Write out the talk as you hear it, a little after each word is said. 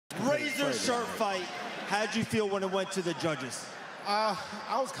first sharp fight, how'd you feel when it went to the judges? I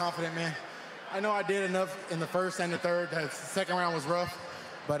was confident, man. I know I did enough in the first and the third. The second round was rough.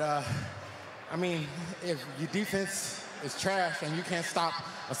 But, I mean, if your defense is trash and you can't stop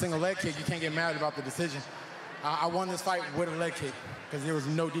a single leg kick, you can't get mad about the decision. I won this fight with a leg kick because there was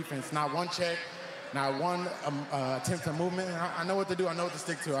no defense. Not one check, not one attempt at movement. I know what to do. I know what to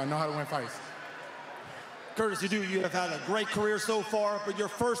stick to. I know how to win fights. Curtis, you have had a great career so far, but your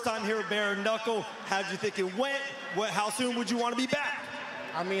first time here at Bare Knuckle, how did you think it went? How soon would you want to be back?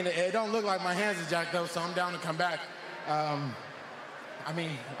 I mean, it don't look like my hands are jacked up, so I'm down to come back. I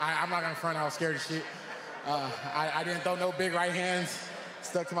mean, I'm not going to front. I was scared of shit. I didn't throw no big right hands.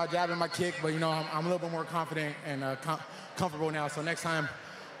 Stuck to my jab and my kick, but, you know, I'm a little bit more confident and comfortable now, so next time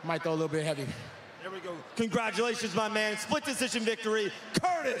I might throw a little bit heavy. There we go. Congratulations, my man. Split decision victory,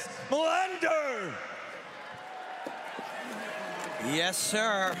 Curtis Millender. Yes,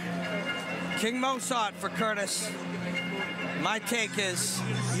 sir. King Mozart for Curtis. My take is,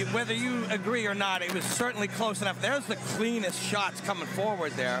 whether you agree or not, it was certainly close enough. There's the cleanest shots coming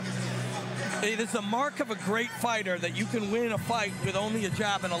forward there. It is the mark of a great fighter that you can win a fight with only a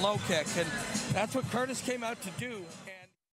jab and a low kick, and that's what Curtis came out to do.